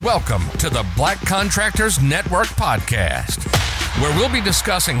Welcome to the Black Contractors Network podcast, where we'll be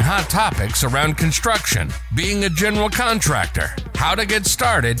discussing hot topics around construction, being a general contractor, how to get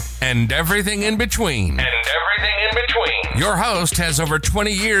started, and everything in between. Your host has over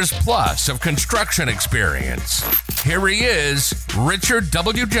 20 years plus of construction experience. Here he is, Richard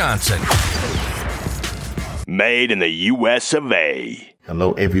W. Johnson. Made in the U.S. of A.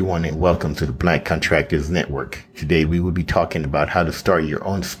 Hello everyone and welcome to the Black Contractors Network. Today we will be talking about how to start your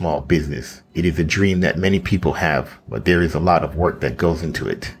own small business. It is a dream that many people have, but there is a lot of work that goes into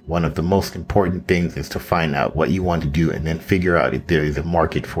it. One of the most important things is to find out what you want to do and then figure out if there is a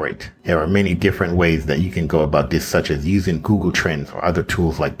market for it. There are many different ways that you can go about this, such as using Google Trends or other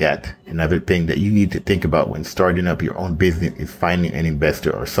tools like that. Another thing that you need to think about when starting up your own business is finding an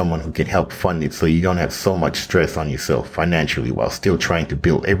investor or someone who can help fund it so you don't have so much stress on yourself financially while still trying to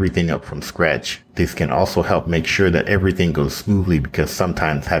build everything up from scratch. This can also help make sure that everything goes smoothly, because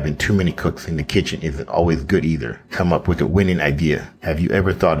sometimes having too many cooks in the kitchen isn't always good either. Come up with a winning idea. Have you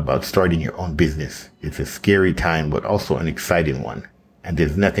ever thought about starting your own business? It's a scary time, but also an exciting one. And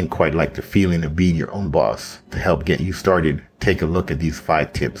there's nothing quite like the feeling of being your own boss. To help get you started, take a look at these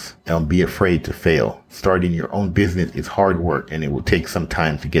 5 tips. Don't be afraid to fail. Starting your own business is hard work and it will take some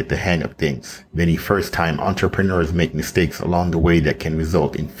time to get the hang of things. Many first-time entrepreneurs make mistakes along the way that can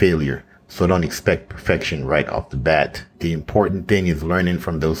result in failure. So don't expect perfection right off the bat. The important thing is learning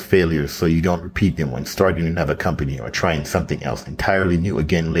from those failures so you don't repeat them when starting another company or trying something else entirely new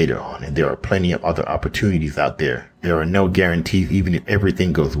again later on. And there are plenty of other opportunities out there. There are no guarantees even if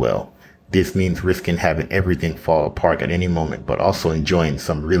everything goes well. This means risking having everything fall apart at any moment, but also enjoying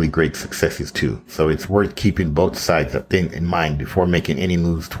some really great successes too. So it's worth keeping both sides of things in mind before making any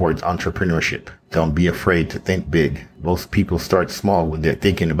moves towards entrepreneurship. Don't be afraid to think big. Most people start small when they're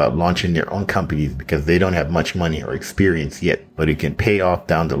thinking about launching their own companies because they don't have much money or experience yet, but it can pay off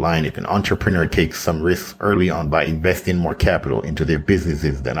down the line if an entrepreneur takes some risks early on by investing more capital into their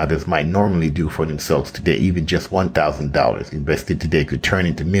businesses than others might normally do for themselves today. Even just $1,000 invested today could turn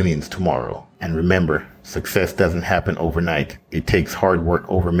into millions tomorrow. And remember, success doesn't happen overnight. It takes hard work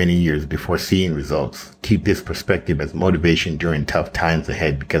over many years before seeing results. Keep this perspective as motivation during tough times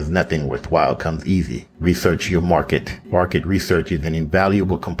ahead, because nothing worthwhile comes easy. Research your market. Market research is an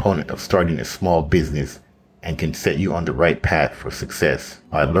invaluable component of starting a small business and can set you on the right path for success.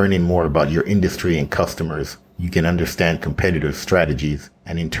 By learning more about your industry and customers, you can understand competitors' strategies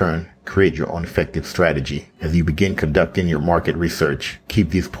and in turn create your own effective strategy. As you begin conducting your market research,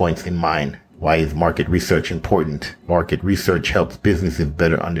 keep these points in mind. Why is market research important? Market research helps businesses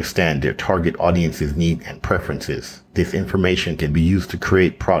better understand their target audience's needs and preferences. This information can be used to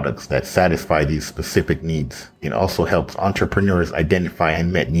create products that satisfy these specific needs. It also helps entrepreneurs identify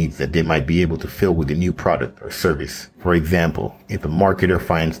unmet needs that they might be able to fill with a new product or service. For example, if a marketer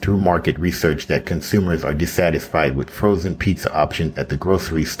finds through market research that consumers are dissatisfied with frozen pizza options at the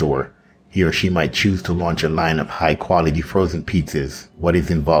grocery store, he or she might choose to launch a line of high-quality frozen pizzas. What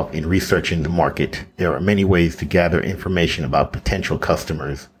is involved in researching the market? There are many ways to gather information about potential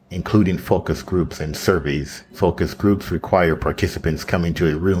customers, including focus groups and surveys. Focus groups require participants come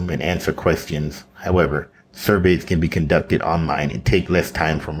into a room and answer questions. However, surveys can be conducted online and take less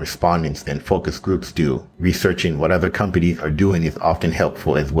time from respondents than focus groups do. Researching what other companies are doing is often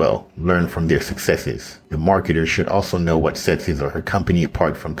helpful as well. Learn from their successes. The marketer should also know what sets his or her company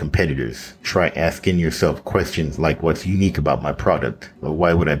apart from competitors. Try asking yourself questions like, what's unique about my product? Or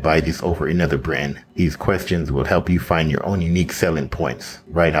why would I buy this over another brand? These questions will help you find your own unique selling points.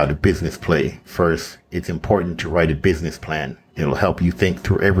 Write out a business play. First, it's important to write a business plan. It'll help you think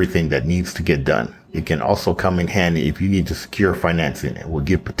through everything that needs to get done. It can also come in handy if you need to secure financing and will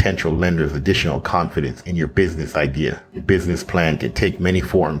give potential lenders additional confidence in your business idea. The business plan can take many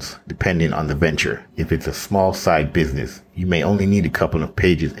forms depending on the venture. If it's a small side business, you may only need a couple of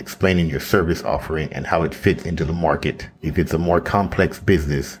pages explaining your service offering and how it fits into the market. If it's a more complex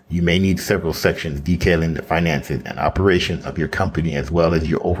business, you may need several sections detailing the finances and operations of your company as well as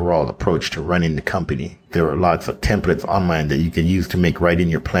your overall approach to running the company. There are lots of templates online that you can use to make writing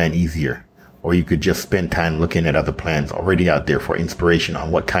your plan easier. Or you could just spend time looking at other plans already out there for inspiration on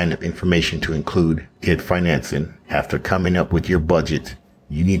what kind of information to include. Get financing. After coming up with your budget,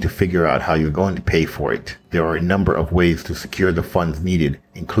 you need to figure out how you're going to pay for it. There are a number of ways to secure the funds needed,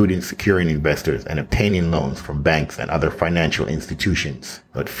 including securing investors and obtaining loans from banks and other financial institutions.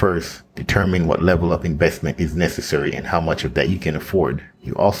 But first, determine what level of investment is necessary and how much of that you can afford.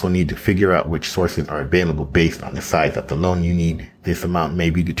 You also need to figure out which sources are available based on the size of the loan you need. This amount may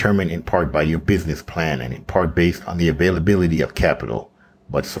be determined in part by your business plan and in part based on the availability of capital.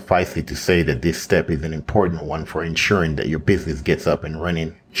 but suffice it to say that this step is an important one for ensuring that your business gets up and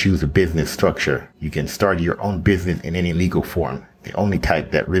running. Choose a business structure. You can start your own business in any legal form. The only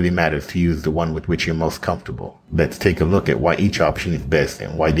type that really matters to you is the one with which you're most comfortable. Let's take a look at why each option is best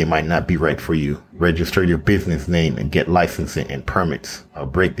and why they might not be right for you. Register your business name and get licensing and permits. I'll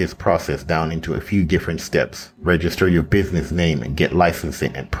break this process down into a few different steps. Register your business name and get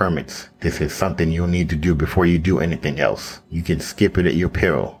licensing and permits. This is something you'll need to do before you do anything else. You can skip it at your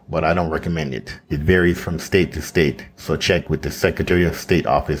peril, but I don't recommend it. It varies from state to state, so check with the Secretary of State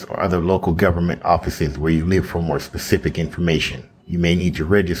office or other local government offices where you live for more specific information. You may need to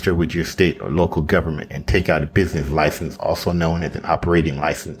register with your state or local government and take out a business license, also known as an operating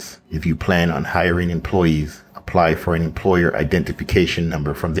license. If you plan on hiring employees, apply for an employer identification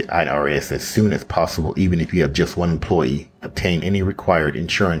number from the IRS as soon as possible, even if you have just one employee. Obtain any required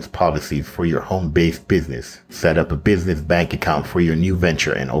insurance policies for your home-based business. Set up a business bank account for your new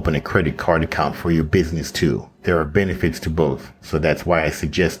venture and open a credit card account for your business too. There are benefits to both, so that's why I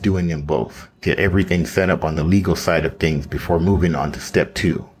suggest doing them both. Get everything set up on the legal side of things before moving on to step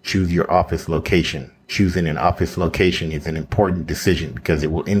 2. Choose your office location. Choosing an office location is an important decision because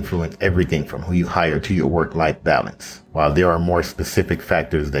it will influence everything from who you hire to your work-life balance. While there are more specific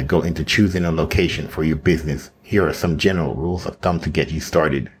factors that go into choosing a location for your business, here are some general rules of thumb to get you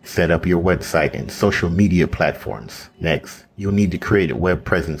started. Set up your website and social media platforms. Next, you'll need to create a web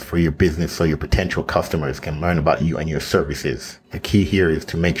presence for your business so your potential customers can learn about you and your services. The key here is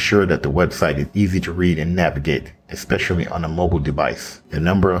to make sure that the website is easy to read and navigate, especially on a mobile device. The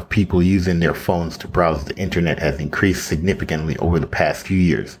number of people using their phones to browse the internet has increased significantly over the past few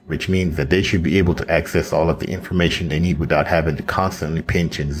years, which means that they should be able to access all of the information they need without having to constantly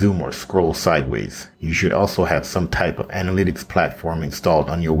pinch and zoom or scroll sideways. You should also have some type of analytics platform installed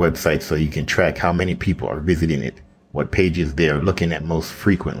on your website so you can track how many people are visiting it, what pages they are looking at most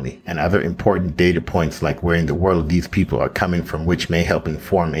frequently, and other important data points like where in the world these people are coming from, which may help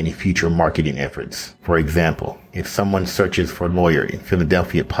inform any future marketing efforts. For example, if someone searches for lawyer in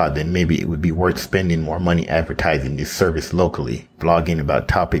Philadelphia pod, then maybe it would be worth spending more money advertising this service locally. Blogging about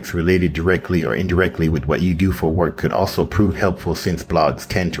topics related directly or indirectly with what you do for work could also prove helpful since blogs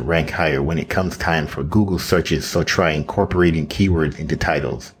tend to rank higher when it comes time for Google searches, so try incorporating keywords into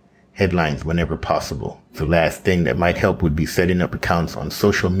titles. Headlines whenever possible. The last thing that might help would be setting up accounts on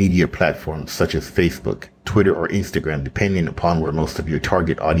social media platforms such as Facebook, Twitter, or Instagram, depending upon where most of your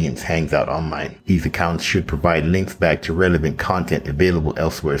target audience hangs out online. These accounts should provide links back to relevant content available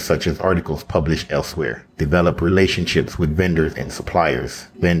elsewhere, such as articles published elsewhere. Develop relationships with vendors and suppliers.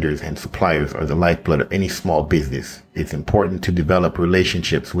 Vendors and suppliers are the lifeblood of any small business. It's important to develop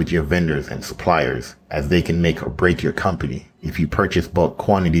relationships with your vendors and suppliers, as they can make or break your company. If you purchase bulk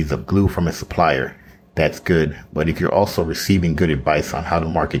quantities of glue from a supplier, that's good, but if you're also receiving good advice on how to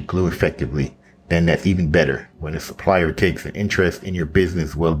market glue effectively, then that's even better. When a supplier takes an interest in your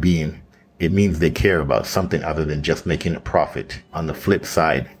business well-being, it means they care about something other than just making a profit. On the flip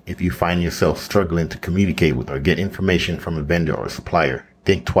side, if you find yourself struggling to communicate with or get information from a vendor or supplier,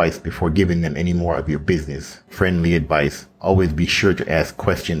 think twice before giving them any more of your business. Friendly advice: always be sure to ask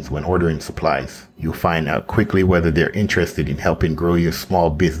questions when ordering supplies. You'll find out quickly whether they're interested in helping grow your small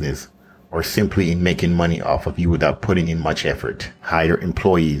business or simply in making money off of you without putting in much effort. Hire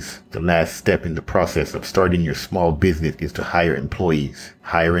employees. The last step in the process of starting your small business is to hire employees.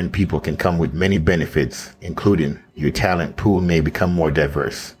 Hiring people can come with many benefits, including your talent pool may become more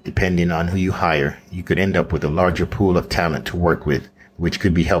diverse. Depending on who you hire, you could end up with a larger pool of talent to work with, which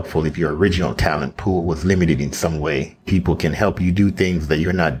could be helpful if your original talent pool was limited in some way. People can help you do things that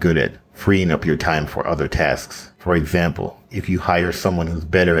you're not good at, freeing up your time for other tasks. For example, if you hire someone who's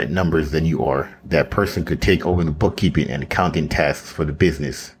better at numbers than you are, that person could take over the bookkeeping and accounting tasks for the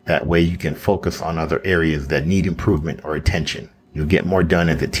business. That way you can focus on other areas that need improvement or attention. You'll get more done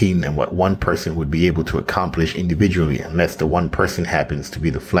as a team than what one person would be able to accomplish individually, unless the one person happens to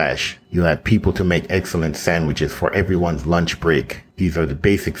be the Flash. You'll have people to make excellent sandwiches for everyone's lunch break. These are the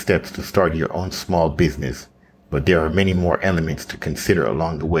basic steps to start your own small business. But there are many more elements to consider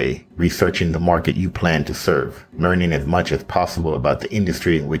along the way. Researching the market you plan to serve. Learning as much as possible about the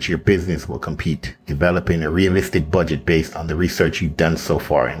industry in which your business will compete. Developing a realistic budget based on the research you've done so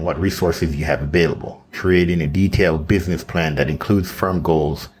far and what resources you have available. Creating a detailed business plan that includes firm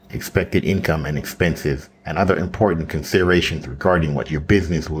goals, expected income and expenses, and other important considerations regarding what your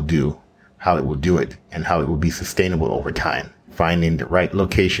business will do, how it will do it, and how it will be sustainable over time. finding the right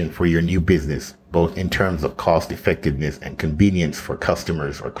location for your new business, both in terms of cost effectiveness and convenience for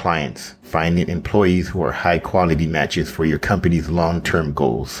customers or clients, finding employees who are high quality matches for your company's long-term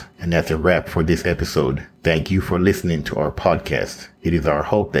goals. And that's a wrap for this episode. Thank you for listening to our podcast. It is our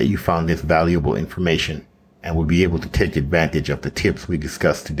hope that you found this valuable information and will be able to take advantage of the tips we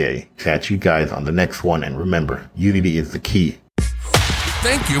discussed today. Catch you guys on the next one, and remember, unity is the key.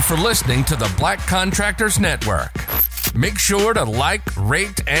 Thank you for listening to the Black Contractors Network. Make sure to like,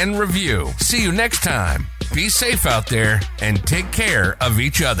 rate, and review. See you next time. Be safe out there and take care of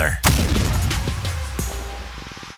each other.